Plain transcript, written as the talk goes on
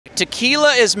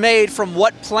Tequila is made from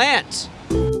what plant?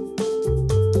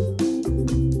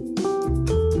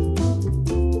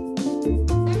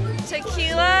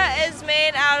 Tequila is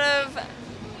made out of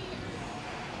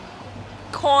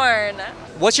corn.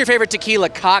 What's your favorite tequila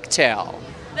cocktail?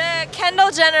 The Kendall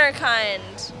Jenner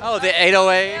kind. Oh, the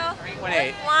 808?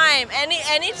 With lime.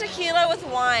 Any tequila with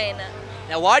wine.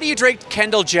 Now, why do you drink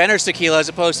Kendall Jenner's tequila as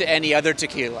opposed to any other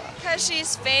tequila? Because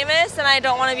she's famous and I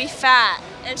don't want to be fat.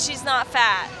 And she's not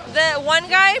fat. The one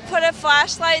guy put a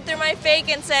flashlight through my face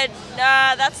and said,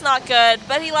 nah, that's not good.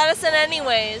 But he let us in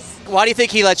anyways. Why do you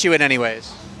think he let you in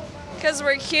anyways? Because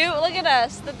we're cute. Look at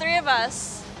us, the three of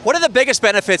us. What are the biggest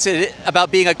benefits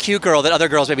about being a cute girl that other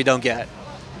girls maybe don't get?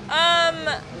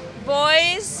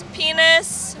 Boys,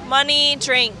 penis, money,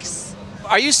 drinks.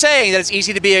 Are you saying that it's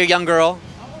easy to be a young girl?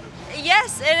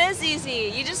 Yes, it is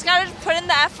easy. You just gotta put in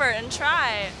the effort and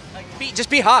try.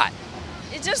 Just be hot.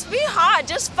 Just be hot.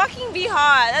 Just fucking be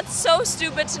hot. That's so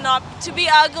stupid to be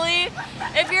ugly.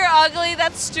 If you're ugly,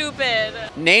 that's stupid.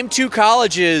 Name 2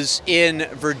 colleges in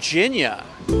Virginia.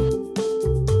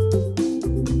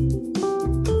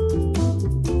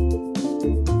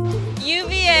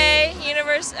 UVA,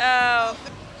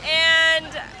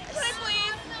 and Can I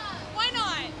please? Why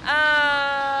not?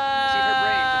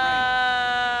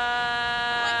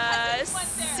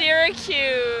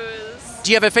 Syracuse.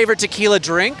 Do you have a favorite tequila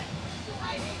drink?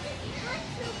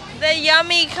 The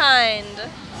yummy kind.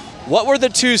 What were the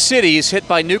 2 cities hit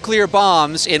by nuclear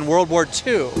bombs in World War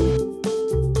II?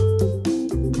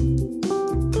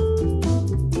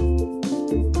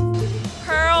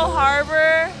 Pearl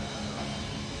Harbor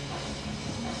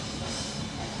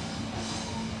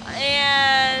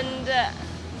and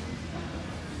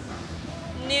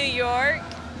New York.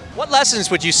 What lessons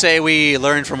would you say we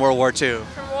learned from World War II?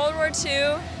 From World War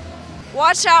II,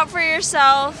 watch out for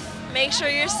yourself, make sure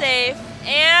you're safe,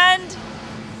 and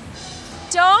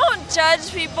don't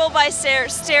judge people by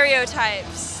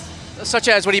stereotypes. Such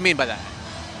as, what do you mean by that?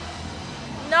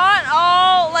 Not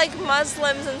all like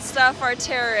Muslims and stuff are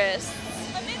terrorists.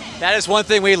 That is one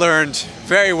thing we learned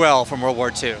very well from World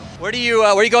War II. Where are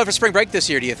you going for spring break this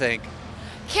year, do you think?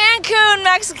 Cancun,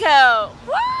 Mexico.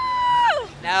 Woo!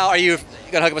 Now, are you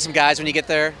gonna hook up with some guys when you get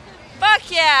there? Fuck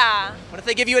yeah. What if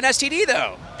they give you an STD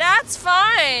though? That's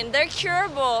fine. They're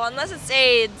curable unless it's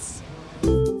AIDS.